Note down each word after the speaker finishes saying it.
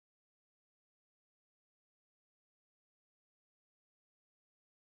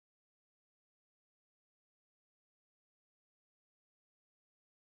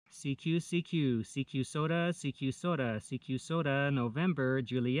CQ, CQ, CQ SOTA, CQ SOTA, CQ SOTA, November,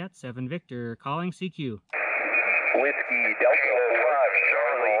 Juliet, 7 Victor, calling CQ. Whiskey Delta 5,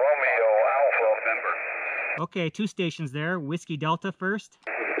 Charlie, Romeo, Alpha, November. Okay, 2 stations there. Whiskey Delta first.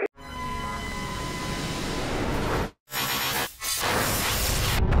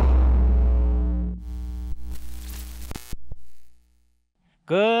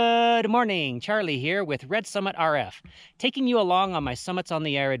 Good morning, Charlie here with Red Summit RF, taking you along on my Summits on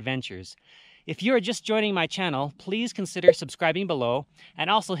the Air adventures. If you are just joining my channel, please consider subscribing below and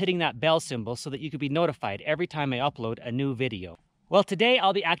also hitting that bell symbol so that you can be notified every time I upload a new video. Well, today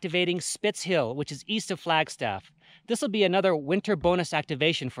I'll be activating Spitz Hill, which is east of Flagstaff. This will be another winter bonus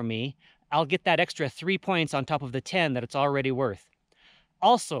activation for me. I'll get that extra 3 points on top of the 10 that it's already worth.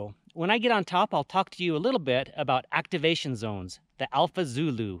 Also, when I get on top, I'll talk to you a little bit about activation zones, the Alpha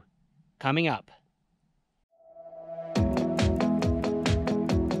Zulu, coming up.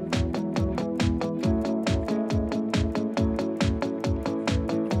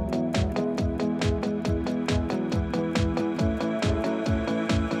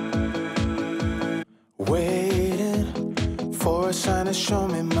 Waiting for a sign to show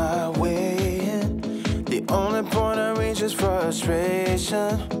me my way in. The only point I reach is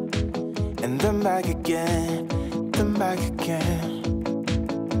frustration. And then back again, then back again.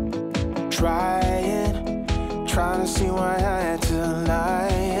 Trying to see why I had to lie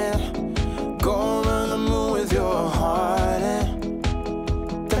in. Go around the moon with your heart in.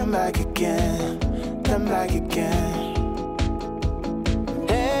 Then back again, then back again.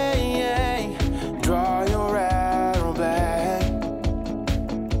 Hey, draw your arrow back.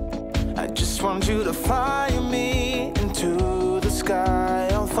 I just want you to fly me into the sky.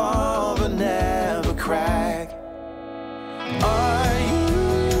 I'll fall but never crack. Are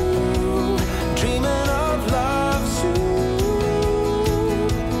you dreaming of love too?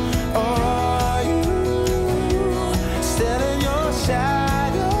 Or are you still in your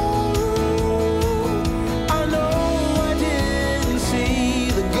shadow? I know I didn't see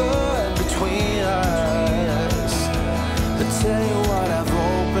the good between us, but tell you what, I've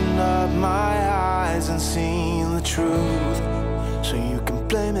opened up my eyes and seen the truth. So you can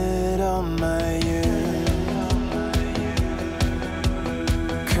blame it on my youth.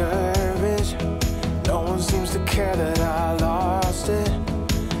 Courage, no one seems to care that I lost it.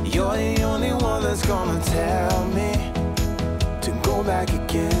 You're the only one that's gonna tell me to go back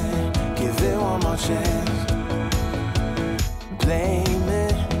again, give it one more chance. Blame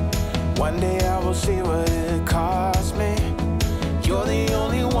it, one day I will see what it cost me. You're the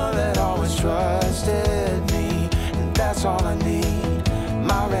only one that always trusted me, and that's all I need,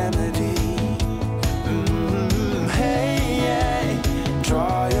 my remedy. Hey,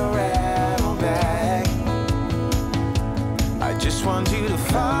 draw your arrow back. I just want you to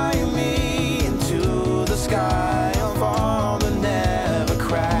fly me into the sky. I'll fall but never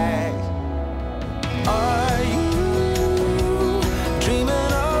crack. Are you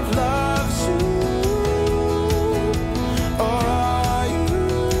dreaming of love too? Or are you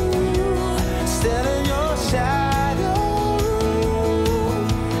still in your shadow?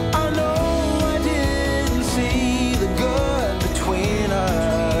 I know I didn't see the good between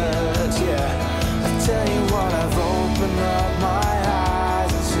us, yeah. I tell you what, I've opened up my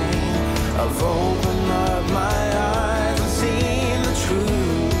eyes and seen. I've opened up my eyes and seen the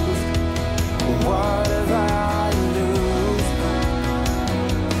truth. What have I to lose?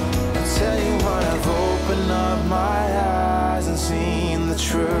 I tell you what, I've opened up my eyes and seen the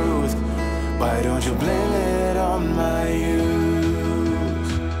truth. Why don't you blame it on my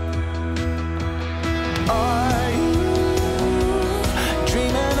youth? Are you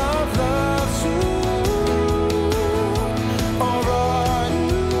dreaming of love too? Or are you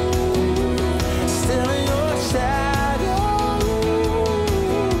still in your shadow?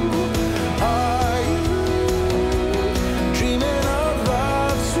 Are you dreaming of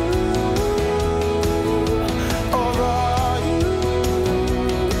love too? Or are you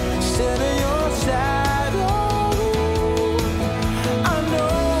still in your shadow? I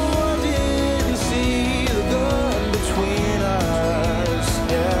know I didn't see the good between us,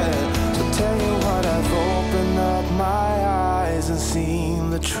 yeah. So tell you what, I've opened up my eyes and seen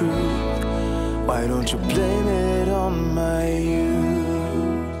the truth. Why don't you blame it on my youth?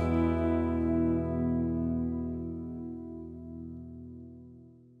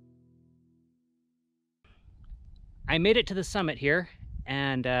 I made it to the summit here,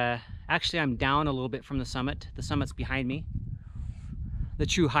 and actually I'm down a little bit from the summit. The summit's behind me, the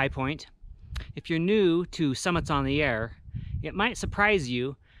true high point. If you're new to Summits on the Air, it might surprise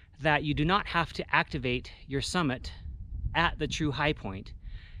you that you do not have to activate your summit at the true high point.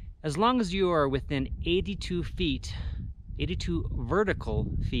 As long as you are within 82 feet, 82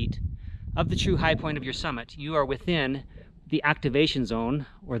 vertical feet of the true high point of your summit, you are within the activation zone,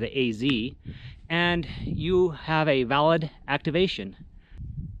 or the AZ, and you have a valid activation.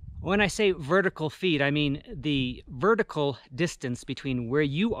 When I say vertical feet, I mean the vertical distance between where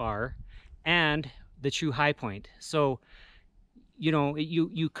you are and the true high point. So, you know,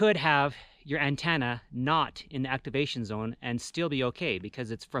 you could have your antenna not in the activation zone and still be okay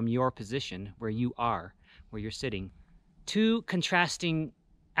because it's from your position where you are, where you're sitting. Two contrasting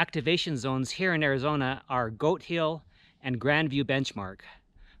activation zones here in Arizona are Goat Hill and Grandview Benchmark.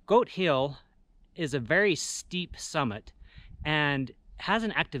 Goat Hill is a very steep summit and has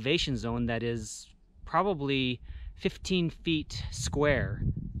an activation zone that is probably 15 feet square.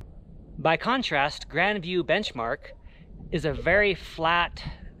 By contrast, Grandview Benchmark is a very flat,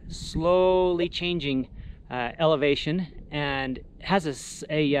 slowly changing elevation and has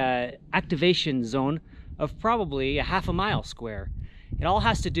a activation zone of probably a half a mile square. It all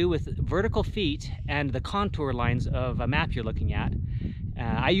has to do with vertical feet and the contour lines of a map you're looking at.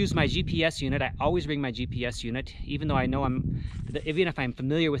 I use my GPS unit. I always bring my GPS unit, even though I know even if I'm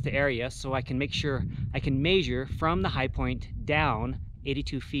familiar with the area, so I can make sure I can measure from the high point down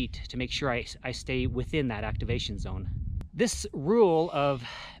 82 feet to make sure I stay within that activation zone. This rule of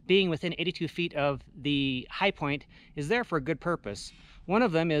being within 82 feet of the high point is there for a good purpose. One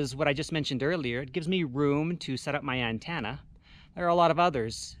of them is what I just mentioned earlier. It gives me room to set up my antenna. There are a lot of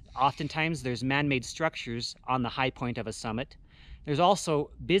others. Oftentimes there's man-made structures on the high point of a summit. There's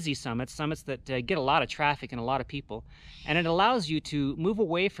also busy summits that get a lot of traffic and a lot of people, and it allows you to move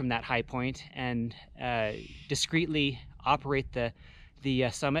away from that high point and discreetly operate the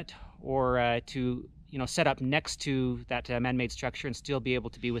summit, or to set up next to that man-made structure and still be able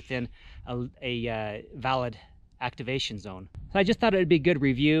to be within a valid activation zone. So I just thought it would be a good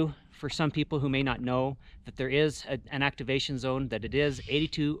review for some people who may not know that there is an activation zone, that it is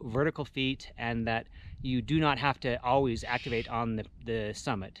 82 vertical feet, and that you do not have to always activate on the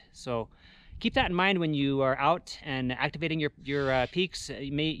summit. So keep that in mind when you are out and activating your peaks.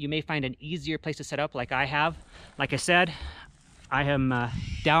 You may find an easier place to set up, like I have. Like I said, I am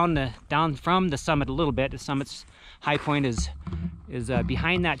down from the summit a little bit. The summit's high point is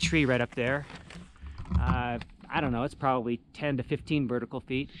behind that tree right up there. I don't know, it's probably 10 to 15 vertical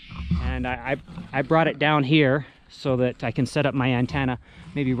feet, and I brought it down here so that I can set up my antenna,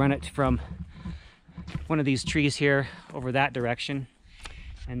 maybe run it from one of these trees here over that direction,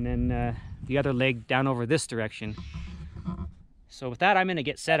 and then the other leg down over this direction. So with that, I'm going to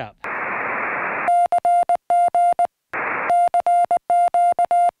get set up.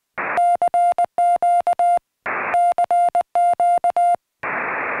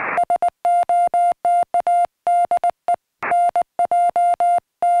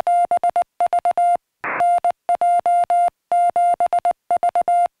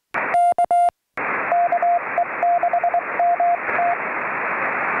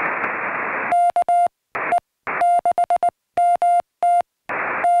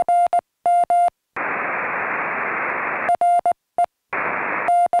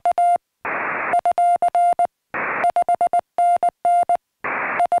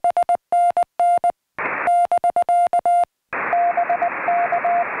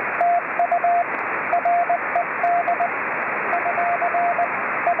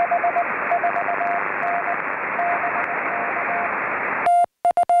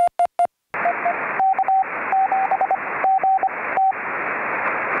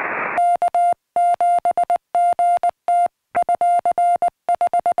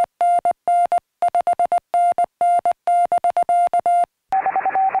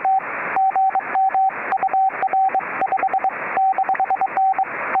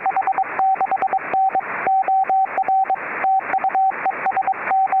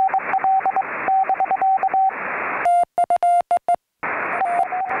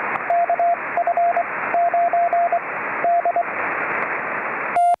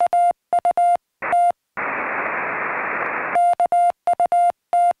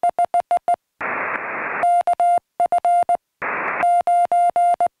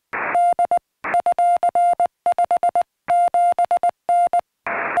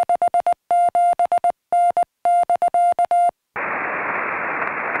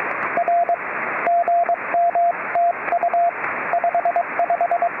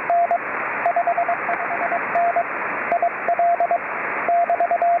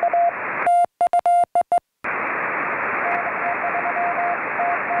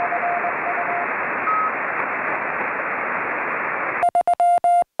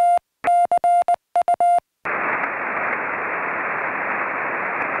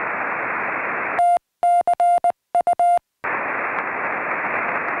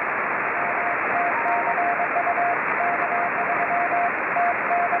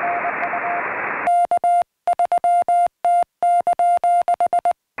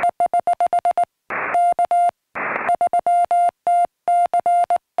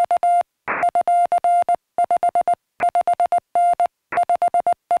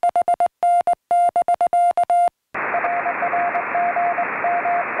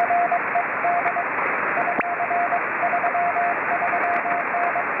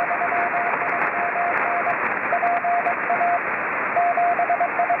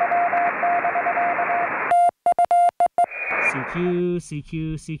 CQ,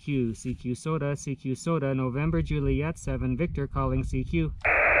 CQ, CQ, CQ SOTA, CQ SOTA, November Juliet 7 Victor calling CQ.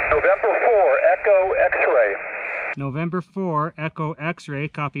 November 4, Echo X-ray. November 4, Echo X-ray,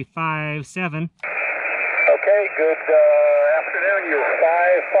 copy 5-7. Okay, good afternoon. You're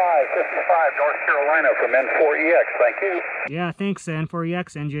 5555 North Carolina from N4EX. Thank you. Yeah, thanks,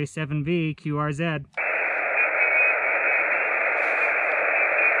 N4EX, NJ7V, QRZ.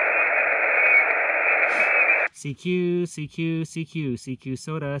 CQ, CQ, CQ, CQ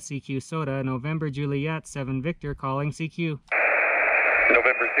SOTA, CQ SOTA, November Juliet 7 Victor calling CQ.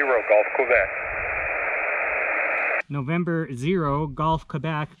 November 0, Golf Quebec. November 0, Golf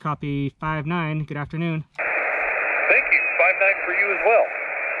Quebec, copy 5-9. Good afternoon. Thank you. 5-9 for you as well.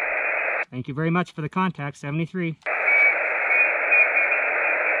 Thank you very much for the contact, 73.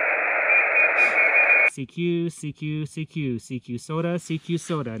 CQ, CQ, CQ, CQ SOTA, CQ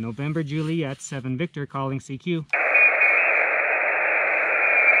SOTA, November Juliet 7 Victor calling CQ.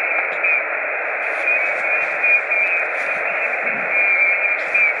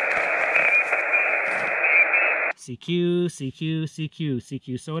 CQ, CQ, CQ,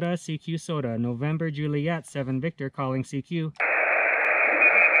 CQ SOTA, CQ SOTA, November Juliet 7 Victor calling CQ.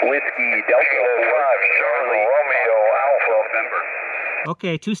 Whiskey Delta 5, Charlie Romeo Alpha November.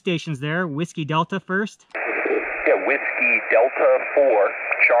 Okay, 2 stations there. Whiskey Delta first. Yeah, Whiskey Delta 4,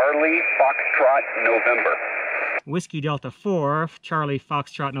 Charlie Foxtrot November. Whiskey Delta 4, Charlie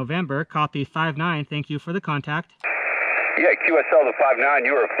Foxtrot November, copy 5-9. Thank you for the contact. Yeah, QSL to 5-9,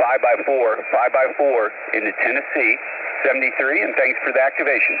 you were 5x4 into Tennessee, 73, and thanks for the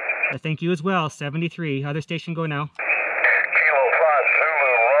activation. Thank you as well, 73. Other station go now. Kilo 5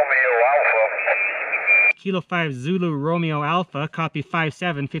 Zulu Romeo Alpha. Kilo 5 Zulu Romeo Alpha, copy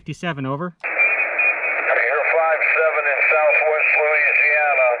 5-7, 57, over. You're 5-7 in Southwest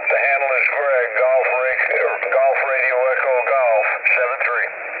Louisiana. The handle is Greg, Golf Radio Echo Golf,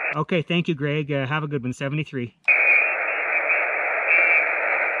 7-3. Okay, thank you, Greg. Have a good one, 73.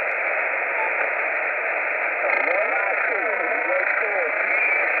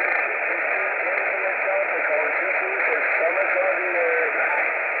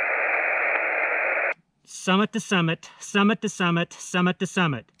 Summit to summit, summit to summit, summit to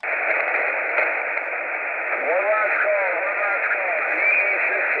summit. One last call.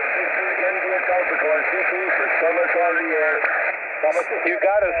 You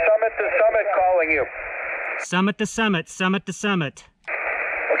got a summit to summit calling you. Summit to summit, summit to summit.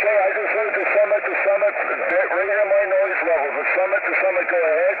 Okay, I just heard the summit to summit. Right here, my noise level. The summit to summit, go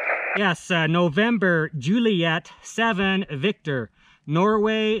ahead. Yes, November Juliet 7 Victor.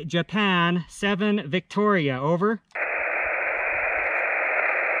 Norway, Japan, 7 Victoria, over. Is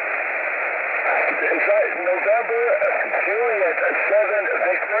that November Juliet 7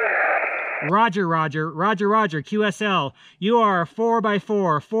 Victor? Roger, Roger, Roger, Roger, QSL. You are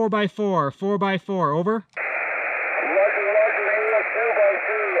 4x4, 4x4, 4x4, over. Roger, Roger, you are 2x2,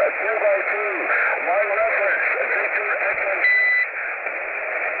 2x2. My reference, Victor Echo.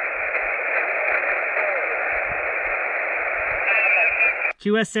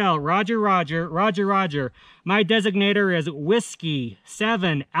 QSL, Roger, Roger, Roger, Roger. My designator is Whiskey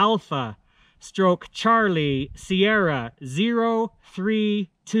 7 Alpha stroke Charlie Sierra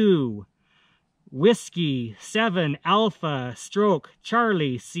 032. Whiskey 7 Alpha stroke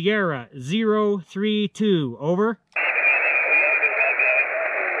Charlie Sierra 032. Over.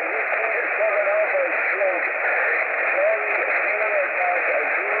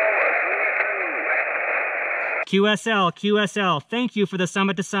 QSL, QSL, thank you for the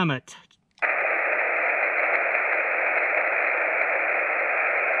summit to summit.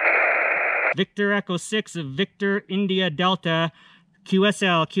 Victor Echo 6, Victor India Delta,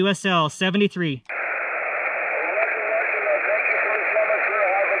 QSL, QSL 73.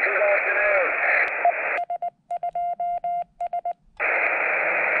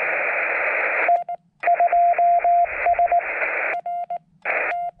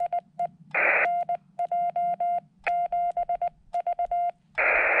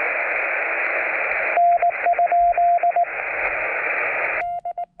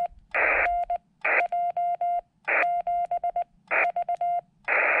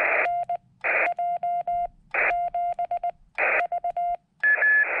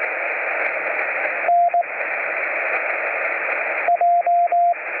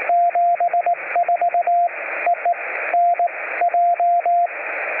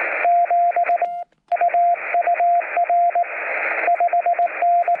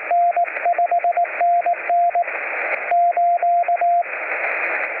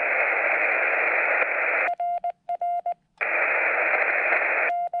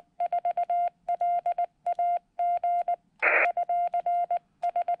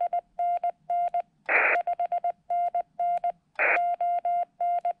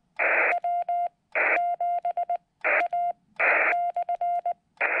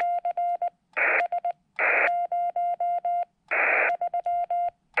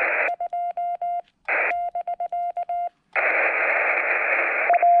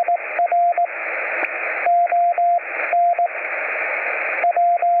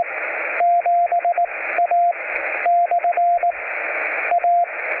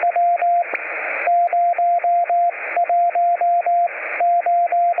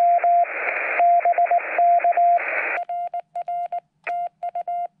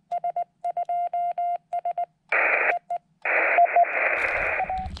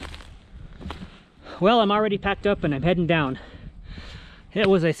 Well, I'm already packed up and I'm heading down. It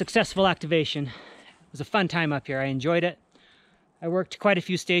was a successful activation. It was a fun time up here. I enjoyed it. I worked quite a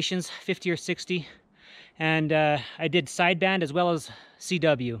few stations, 50 or 60, and I did sideband as well as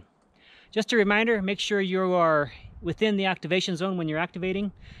CW. Just a reminder, make sure you are within the activation zone when you're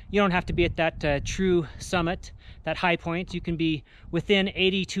activating. You don't have to be at that true summit, that high point. You can be within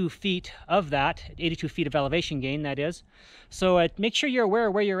 82 feet of that, 82 feet of elevation gain, that is. So make sure you're aware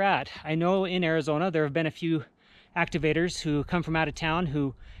of where you're at. I know in Arizona there have been a few activators who come from out of town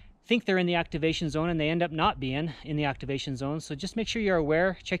who think they're in the activation zone and they end up not being in the activation zone. So just make sure you're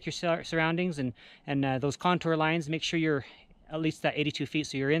aware, check your surroundings and those contour lines, make sure you're at least that 82 feet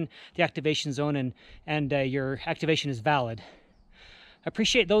so you're in the activation zone and your activation is valid. I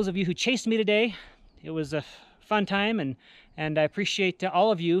appreciate those of you who chased me today. It was a fun time, and I appreciate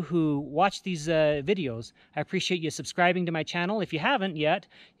all of you who watch these videos. I appreciate you subscribing to my channel. If you haven't yet,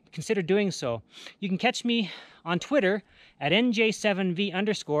 consider doing so. You can catch me on Twitter at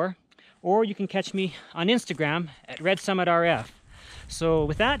NJ7V_, or you can catch me on Instagram at RedSummitRF. So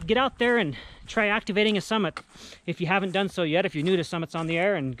with that, get out there and try activating a summit if you haven't done so yet, if you're new to Summits on the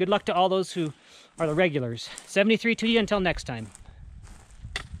Air, and good luck to all those who are the regulars. 73 to you until next time.